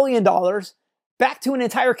 $2.2 million back to an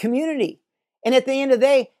entire community. And at the end of the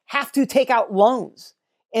day, have to take out loans.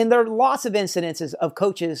 And there are lots of incidences of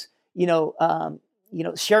coaches,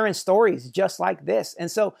 sharing stories just like this.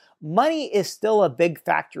 And so money is still a big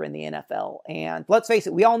factor in the NFL. And let's face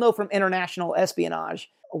it, we all know from international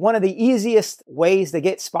espionage, one of the easiest ways to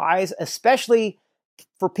get spies, especially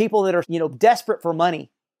for people that are, desperate for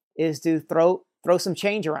money, is to throw some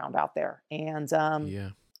change around out there. And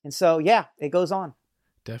so it goes on.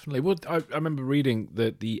 Definitely. Well, I remember reading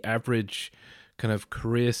that the average kind of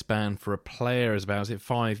career span for a player is about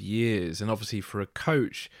 5 years, and obviously for a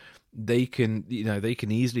coach, they can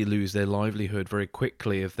easily lose their livelihood very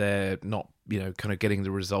quickly if they're not kind of getting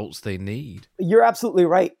the results they need. You're absolutely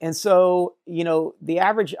right. And so the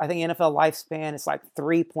average, I think, NFL lifespan is like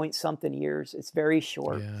 3-point-something years. It's very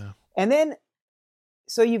short. Yeah. And then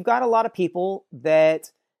so you've got a lot of people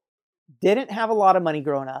that didn't have a lot of money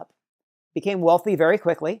growing up, became wealthy very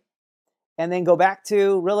quickly, and then go back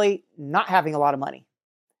to really not having a lot of money.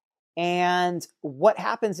 And what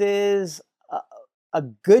happens is a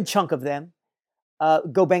good chunk of them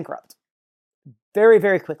go bankrupt very,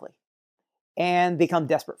 very quickly and become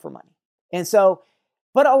desperate for money. And so,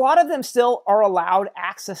 but a lot of them still are allowed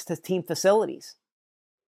access to team facilities.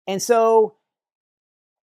 And so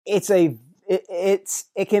it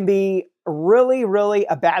can be really, really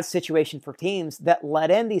a bad situation for teams that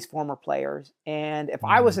let in these former players. And if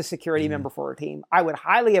I was a security member for a team, I would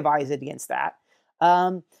highly advise against that,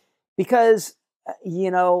 because,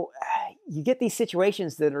 you get these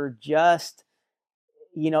situations that are just,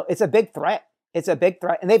 it's a big threat. It's a big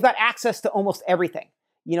threat. And they've got access to almost everything.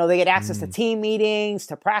 They get access to team meetings,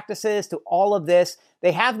 to practices, to all of this.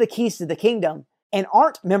 They have the keys to the kingdom and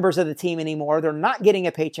aren't members of the team anymore. They're not getting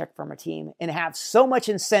a paycheck from a team and have so much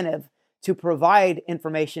incentive to provide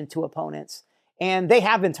information to opponents. And they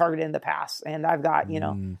have been targeted in the past. And I've got,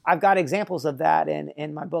 I've got examples of that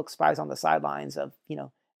in my book, Spies on the Sidelines, of,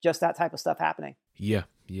 just that type of stuff happening. Yeah.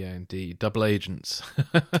 Yeah, indeed. Double agents.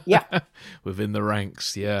 Yeah. Within the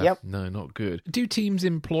ranks. Yeah. Yep. No, not good. Do teams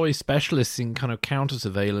employ specialists in kind of counter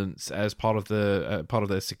surveillance as part of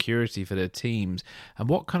their security for their teams? And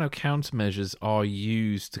what kind of countermeasures are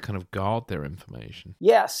used to kind of guard their information?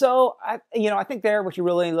 Yeah. So I think there what you're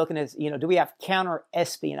really looking at is, do we have counter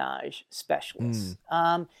espionage specialists?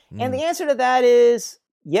 And the answer to that is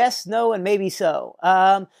yes, no, and maybe so.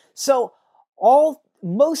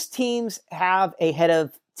 Most teams have a head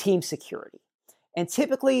of team security. And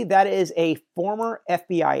typically that is a former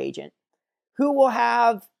FBI agent who will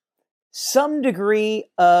have some degree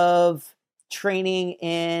of training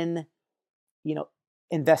in,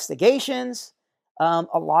 investigations. A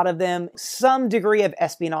lot of them, some degree of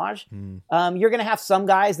espionage. You're going to have some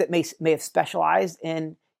guys that may have specialized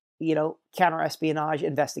in, counter espionage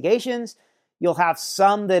investigations. You'll have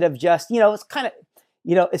some that have just, it's kind of,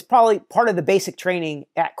 it's probably part of the basic training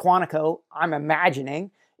at Quantico, I'm imagining,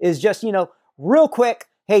 is just, real quick,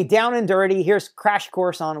 hey, down and dirty, here's crash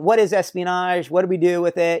course on what is espionage, what do we do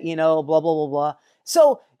with it, blah, blah, blah, blah.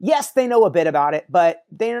 So, yes, they know a bit about it, but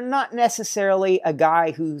they're not necessarily a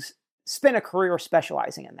guy who's spent a career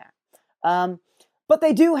specializing in that. But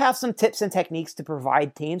they do have some tips and techniques to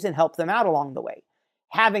provide teams and help them out along the way.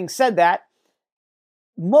 Having said that,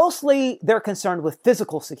 mostly they're concerned with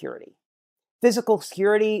physical security. Physical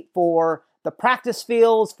security for the practice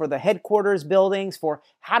fields, for the headquarters buildings, for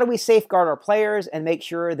how do we safeguard our players and make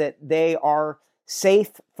sure that they are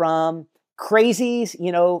safe from crazies,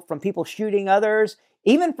 from people shooting others,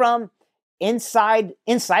 even from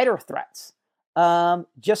insider threats.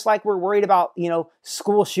 Just like we're worried about,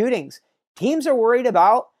 school shootings. Teams are worried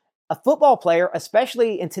about a football player,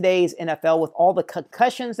 especially in today's NFL with all the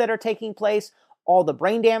concussions that are taking place, all the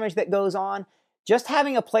brain damage that goes on. Just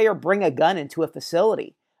having a player bring a gun into a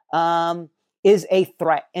facility is a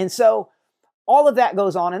threat. And so all of that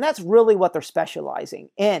goes on, and that's really what they're specializing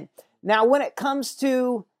in. Now, when it comes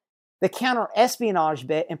to the counter-espionage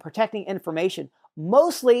bit and protecting information,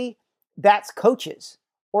 mostly that's coaches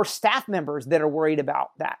or staff members that are worried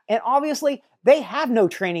about that. And obviously, they have no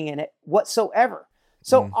training in it whatsoever.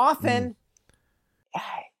 So often,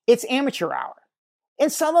 it's amateur hour.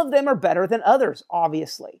 And some of them are better than others,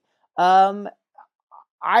 obviously.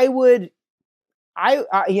 I would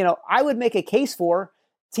make a case for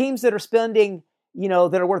teams that are spending,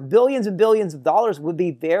 that are worth billions and billions of dollars would be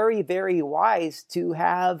very, very wise to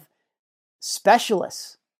have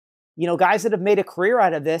specialists, guys that have made a career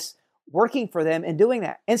out of this, working for them and doing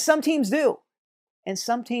that. And some teams do, and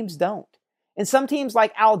some teams don't. And some teams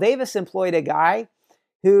like Al Davis employed a guy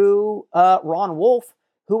who, Ron Wolf,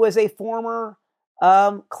 who was a former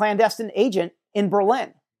clandestine agent in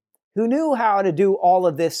Berlin, who knew how to do all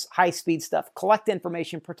of this high-speed stuff, collect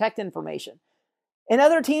information, protect information. And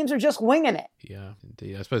other teams are just winging it. Yeah,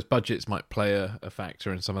 indeed. I suppose budgets might play a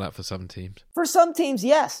factor in some of that for some teams. For some teams,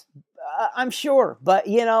 yes, I'm sure. But,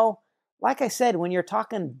 like I said, when you're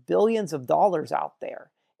talking billions of dollars out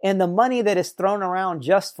there and the money that is thrown around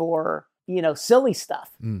just for, silly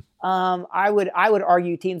stuff, I would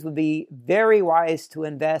argue teams would be very wise to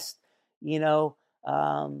invest,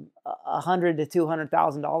 $100,000 to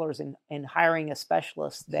 $200,000 in hiring a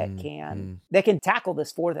specialist that can tackle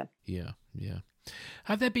this for them. Yeah.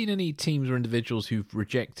 Have there been any teams or individuals who've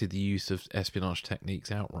rejected the use of espionage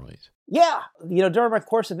techniques outright? Yeah. During my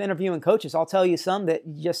course of interviewing coaches, I'll tell you some that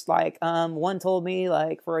just like, one told me,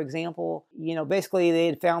 like, for example, basically they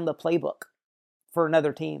had found the playbook for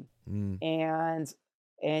another team. And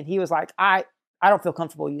he was like, I don't feel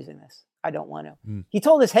comfortable using this. I don't want to. He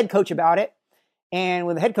told his head coach about it. And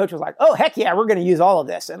when the head coach was like, "Oh, heck yeah, we're going to use all of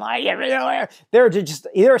this," and like, they're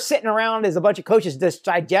sitting around as a bunch of coaches just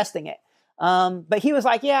digesting it. But he was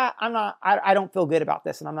like, "Yeah, I don't feel good about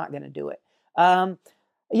this, and I'm not going to do it."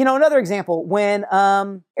 Another example when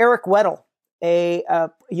Eric Weddle, a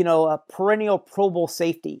perennial Pro Bowl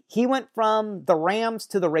safety, he went from the Rams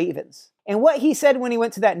to the Ravens, and what he said when he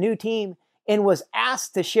went to that new team and was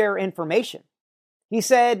asked to share information, he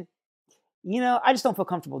said, "I just don't feel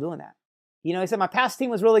comfortable doing that." He said, my past team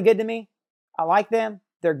was really good to me. I like them.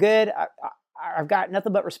 They're good. I've got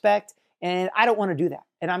nothing but respect, and I don't want to do that,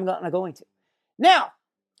 and I'm not going to. Now,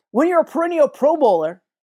 when you're a perennial Pro Bowler,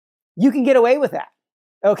 you can get away with that,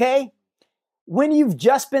 okay? When you've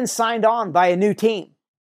just been signed on by a new team,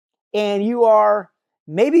 and you were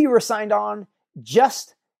signed on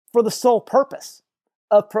just for the sole purpose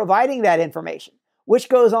of providing that information, which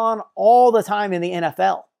goes on all the time in the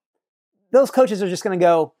NFL, those coaches are just going to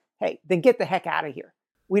go, hey, then get the heck out of here.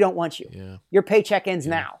 We don't want you. Yeah. Your paycheck ends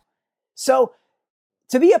now. So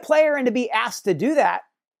to be a player and to be asked to do that,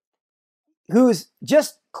 who's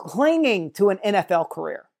just clinging to an NFL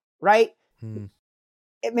career, right?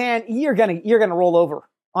 Man, you're gonna roll over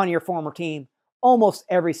on your former team almost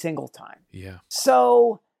every single time. Yeah.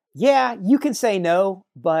 So yeah, you can say no,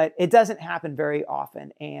 but it doesn't happen very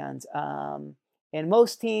often. And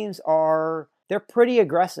most teams they're pretty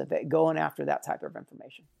aggressive at going after that type of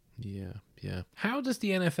information. Yeah, yeah. How does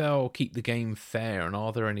the NFL keep the game fair, and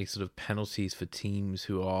are there any sort of penalties for teams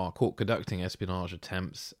who are caught conducting espionage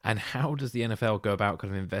attempts? And how does the NFL go about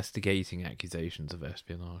kind of investigating accusations of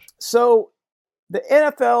espionage? So the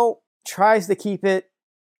NFL tries to keep it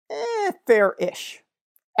fair-ish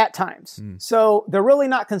at times. So they're really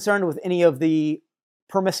not concerned with any of the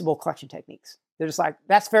permissible collection techniques. They're just like,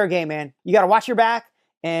 that's fair game, man. You got to watch your back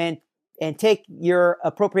and take your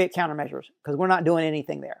appropriate countermeasures because we're not doing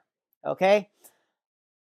anything there. Okay?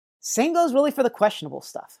 Same goes really for the questionable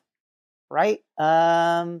stuff, right?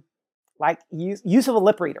 Like use of a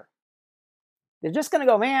lip reader. They're just going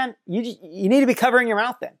to go, man, you need to be covering your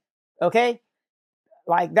mouth then. Okay?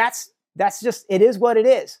 Like that's just, it is what it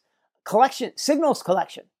is. Signals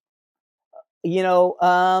collection,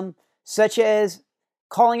 such as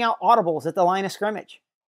calling out audibles at the line of scrimmage.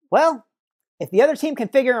 Well, if the other team can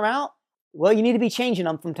figure them out, well, you need to be changing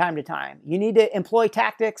them from time to time. You need to employ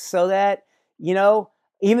tactics so that,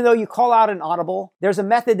 even though you call out an audible, there's a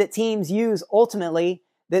method that teams use ultimately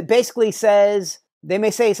that basically says, they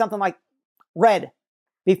may say something like red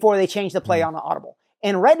before they change the play on the audible.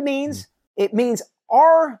 And red means, it means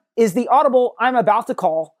is the audible I'm about to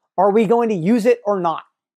call, are we going to use it or not?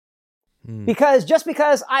 Because just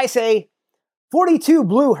because I say 42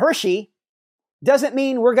 blue Hershey doesn't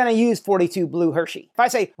mean we're going to use 42 blue Hershey. If I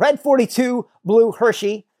say red 42 blue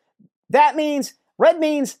Hershey, red means,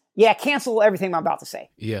 yeah, cancel everything I'm about to say.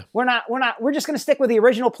 Yeah. We're just going to stick with the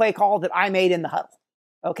original play call that I made in the huddle.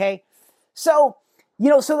 Okay. So,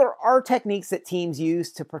 so there are techniques that teams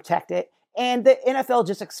use to protect it, and the NFL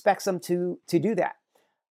just expects them to do that.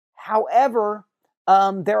 However,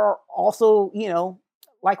 there are also,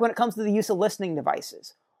 like when it comes to the use of listening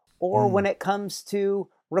devices, or when it comes to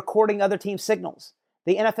recording other teams' signals,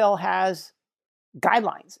 the NFL has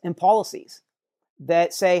guidelines and policies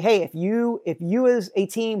that say, hey, if you as a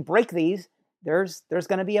team break these, there's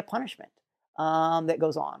going to be a punishment that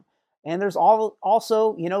goes on. And there's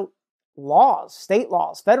also, laws, state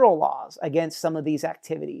laws, federal laws against some of these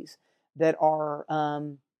activities that are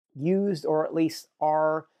used, or at least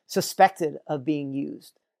are suspected of being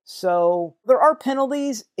used. So there are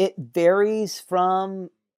penalties. It varies from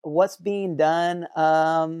what's being done.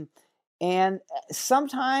 And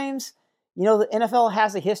sometimes, the NFL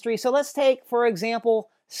has a history. So let's take, for example,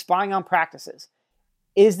 spying on practices.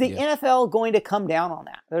 Is the NFL going to come down on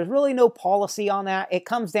that? There's really no policy on that. It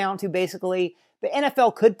comes down to basically the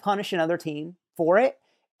NFL could punish another team for it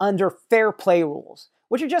under fair play rules,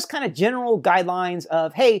 which are just kind of general guidelines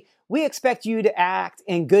of, hey, we expect you to act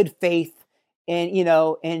in good faith and,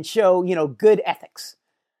 and show, good ethics.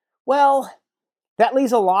 Well, that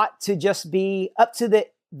leaves a lot to just be up to the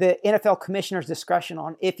NFL commissioner's discretion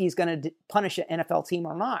on if he's going to punish an NFL team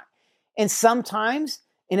or not. And sometimes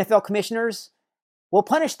NFL commissioners will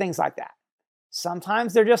punish things like that.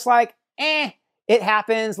 Sometimes they're just like, it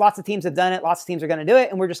happens. Lots of teams have done it. Lots of teams are going to do it,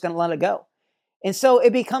 and we're just going to let it go. And so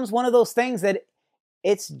it becomes one of those things that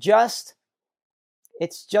it's just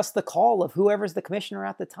the call of whoever's the commissioner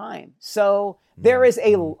at the time. So there is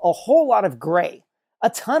a whole lot of gray, a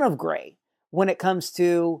ton of gray when it comes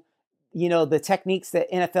to, the techniques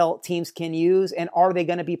that NFL teams can use, and are they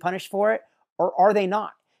going to be punished for it or are they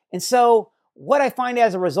not? And so what I find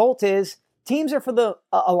as a result is teams are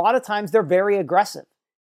a lot of times they're very aggressive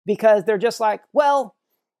because they're just like, well,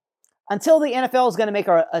 until the NFL is going to make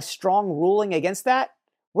a strong ruling against that,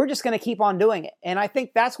 we're just going to keep on doing it. And I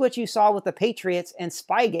think that's what you saw with the Patriots and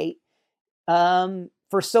Spygate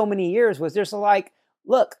for so many years, was there's like,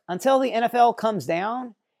 look, until the NFL comes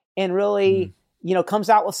down and really, comes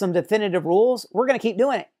out with some definitive rules, we're going to keep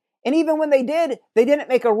doing it. And even when they didn't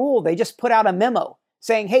make a rule. They just put out a memo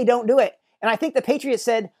saying, hey, don't do it. And I think the Patriots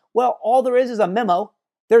said, well, all there is a memo.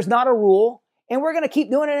 There's not a rule. And we're going to keep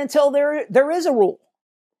doing it until there is a rule.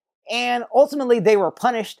 And ultimately, they were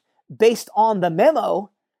punished based on the memo.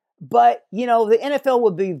 But, the NFL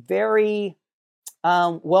would be very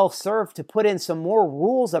well served to put in some more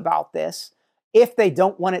rules about this if they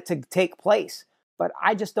don't want it to take place. But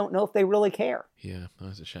I just don't know if they really care. Yeah,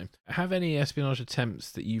 that's a shame. Have any espionage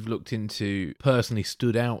attempts that you've looked into personally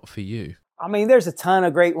stood out for you? I mean, there's a ton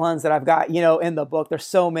of great ones that I've got, in the book. There's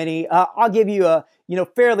so many. I'll give you a,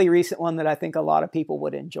 fairly recent one that I think a lot of people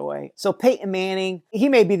would enjoy. So Peyton Manning, he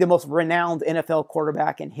may be the most renowned NFL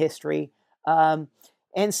quarterback in history.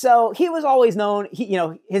 And so he was always known,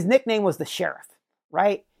 his nickname was the Sheriff,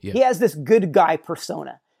 right? Yeah. He has this good guy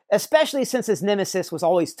persona, especially since his nemesis was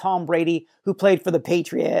always Tom Brady, who played for the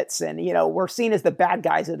Patriots, and, were seen as the bad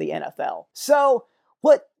guys of the NFL. So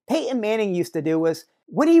what Peyton Manning used to do was,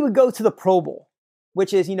 when he would go to the Pro Bowl,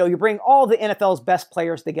 which is, you bring all the NFL's best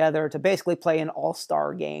players together to basically play an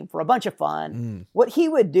all-star game for a bunch of fun. What he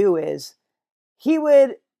would do is he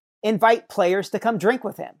would invite players to come drink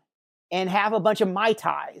with him and have a bunch of Mai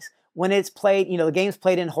Tais when it's played, the game's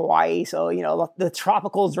played in Hawaii. So, the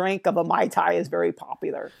tropical drink of a Mai Tai is very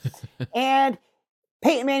popular. And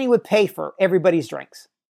Peyton Manning would pay for everybody's drinks,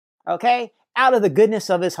 okay, out of the goodness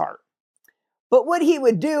of his heart. But what he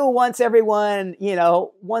would do once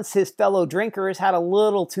his fellow drinkers had a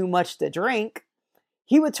little too much to drink,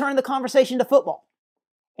 he would turn the conversation to football.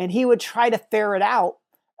 And he would try to ferret out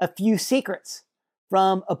a few secrets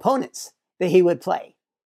from opponents that he would play.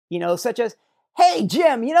 Such as, hey,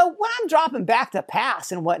 Jim, when I'm dropping back to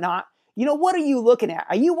pass and whatnot, what are you looking at?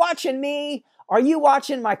 Are you watching me? Are you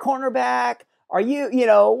watching my cornerback? Are you,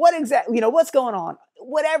 what exactly, what's going on?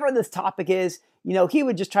 Whatever this topic is, he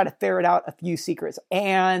would just try to ferret out a few secrets.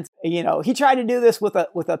 And, he tried to do this with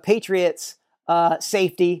a Patriots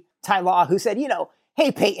safety, Ty Law, who said,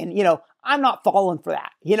 hey, Peyton, I'm not falling for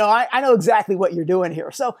that. I know exactly what you're doing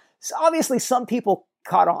here. So obviously some people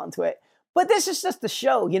caught on to it. But this is just to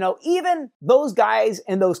show, even those guys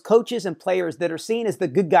and those coaches and players that are seen as the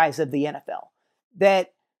good guys of the NFL,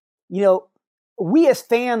 that, we as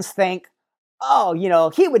fans think, oh,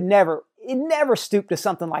 he would never stoop to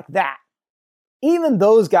something like that. Even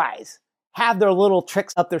those guys have their little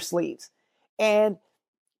tricks up their sleeves. And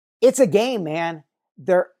it's a game, man.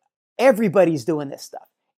 Everybody's doing this stuff.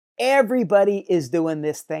 Everybody is doing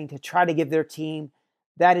this thing to try to give their team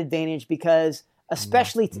that advantage because,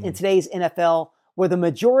 especially in today's NFL, where the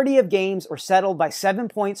majority of games are settled by 7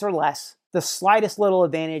 points or less, the slightest little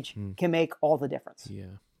advantage can make all the difference.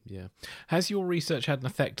 Yeah. Has your research had an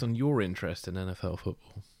effect on your interest in NFL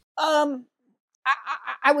football?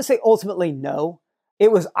 I would say ultimately no.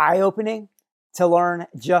 It was eye-opening to learn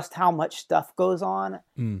just how much stuff goes on.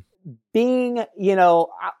 Being,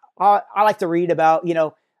 I like to read about,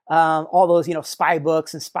 all those, spy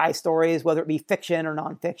books and spy stories, whether it be fiction or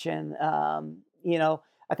nonfiction.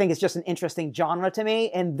 I think it's just an interesting genre to me.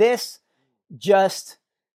 And this just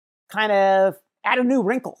kind of added a new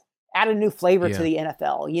wrinkle, added a new flavor to the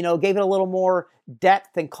NFL, gave it a little more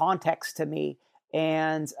depth and context to me.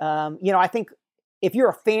 And, I think if you're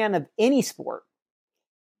a fan of any sport,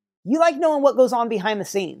 you like knowing what goes on behind the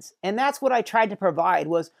scenes. And that's what I tried to provide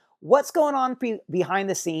was what's going on behind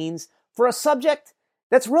the scenes for a subject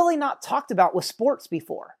that's really not talked about with sports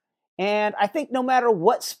before. And I think no matter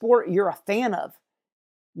what sport you're a fan of,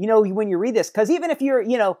 when you read this, because even if you're,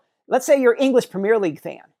 let's say you're English Premier League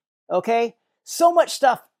fan, okay? So much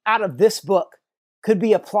stuff out of this book could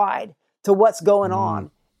be applied to what's going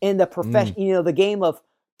on in the the game of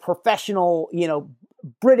professional,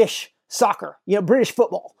 British soccer, British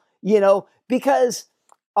football, because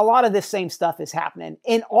a lot of this same stuff is happening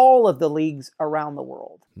in all of the leagues around the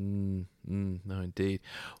world. No, indeed.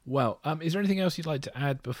 Well, is there anything else you'd like to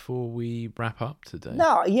add before we wrap up today?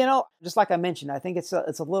 No, just like I mentioned, I think it's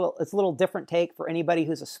a little different take for anybody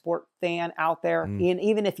who's a sport fan out there, and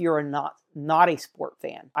even if you're not a sport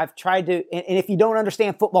fan. I've tried to, and if you don't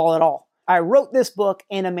understand football at all, I wrote this book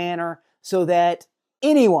in a manner so that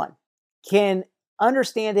anyone can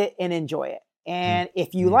understand it and enjoy it. And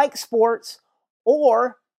if you like sports,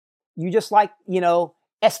 or you just like,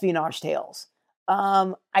 espionage tales,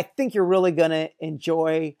 I think you're really going to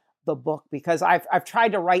enjoy the book because I've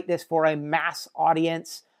tried to write this for a mass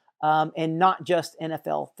audience and not just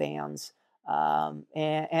NFL fans.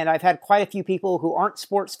 And I've had quite a few people who aren't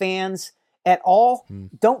sports fans at all,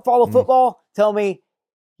 don't follow football, tell me,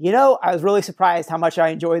 I was really surprised how much I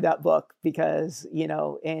enjoyed that book because,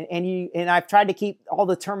 and I've tried to keep all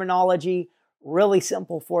the terminology really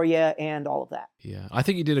simple for you and all of that. Yeah, I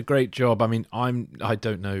think you did a great job. I mean, I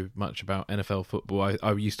don't know much about NFL football.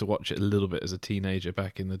 I used to watch it a little bit as a teenager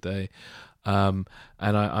back in the day. And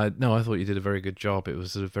I thought you did a very good job. It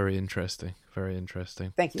was very interesting. Very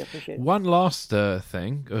interesting. Thank you. I appreciate it. One last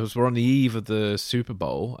thing, as we're on the eve of the Super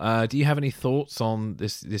Bowl, do you have any thoughts on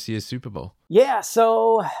this year's Super Bowl? Yeah,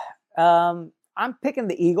 so I'm picking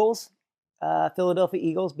the Eagles. Philadelphia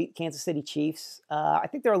Eagles beat Kansas City Chiefs. I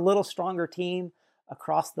think they're a little stronger team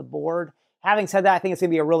across the board. Having said that, I think it's going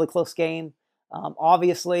to be a really close game.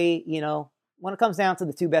 Obviously, when it comes down to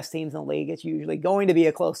the two best teams in the league, it's usually going to be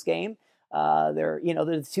a close game. They're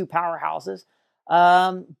the two powerhouses.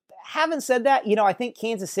 Having said that, I think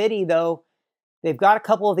Kansas City, though, They've got a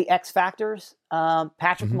couple of the X factors.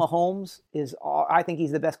 Patrick Mahomes I think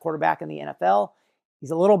he's the best quarterback in the NFL.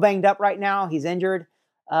 He's a little banged up right now. He's injured.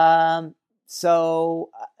 But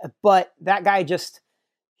that guy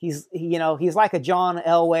he's like a John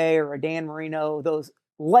Elway or a Dan Marino, those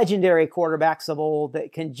legendary quarterbacks of old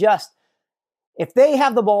that can if they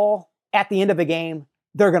have the ball at the end of a game,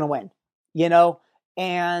 they're going to win,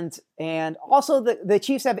 and also the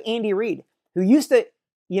Chiefs have Andy Reid, who used to,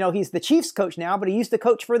 he's the Chiefs coach now, but he used to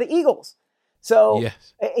coach for the Eagles. So,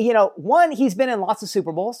 yes. One, he's been in lots of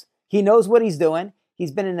Super Bowls. He knows what he's doing.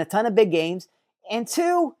 He's been in a ton of big games. And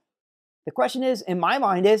two, the question is, in my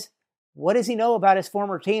mind, what does he know about his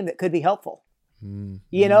former team that could be helpful?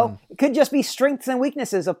 It could just be strengths and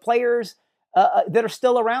weaknesses of players that are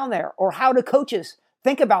still around there, or how do coaches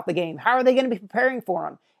think about the game? How are they going to be preparing for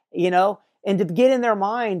them? And to get in their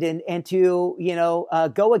mind and to,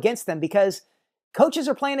 go against them, because coaches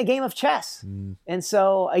are playing a game of chess. And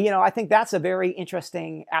so, I think that's a very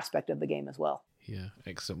interesting aspect of the game as well. Yeah,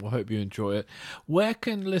 excellent. Well, I hope you enjoy it. Where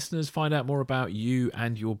can listeners find out more about you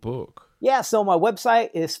and your book? Yeah, so my website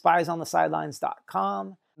is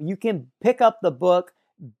spiesonthesidelines.com. You can pick up the book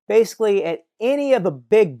basically at any of the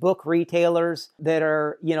big book retailers that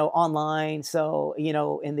are, online. So,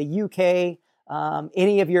 in the UK,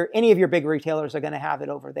 any of your big retailers are going to have it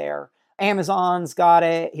over there. Amazon's got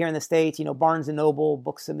it here in the States. Barnes & Noble,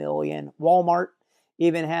 Books A Million, Walmart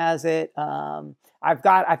even has it.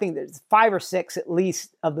 I think there's 5 or 6 at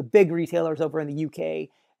least of the big retailers over in the UK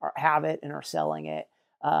have it and are selling it.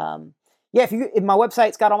 If my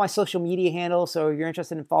website's got all my social media handles, so if you're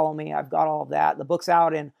interested in following me, I've got all of that. The book's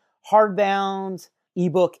out in hardbound,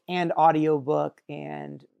 ebook, and audiobook,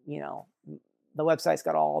 and the website's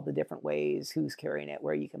got all the different ways, who's carrying it,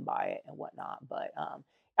 where you can buy it, and whatnot. But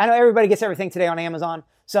I know everybody gets everything today on Amazon,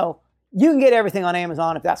 so you can get everything on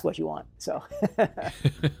Amazon if that's what you want. So,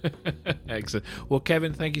 excellent. Well,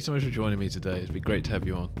 Kevin, thank you so much for joining me today. It's been great to have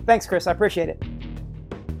you on. Thanks, Chris. I appreciate it.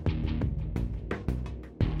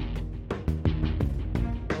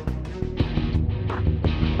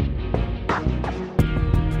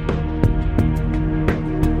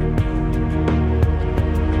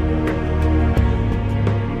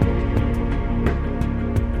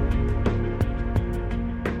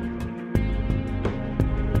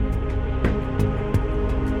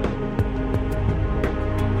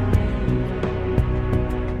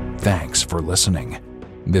 Thanks for listening.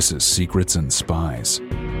 This is Secrets and Spies.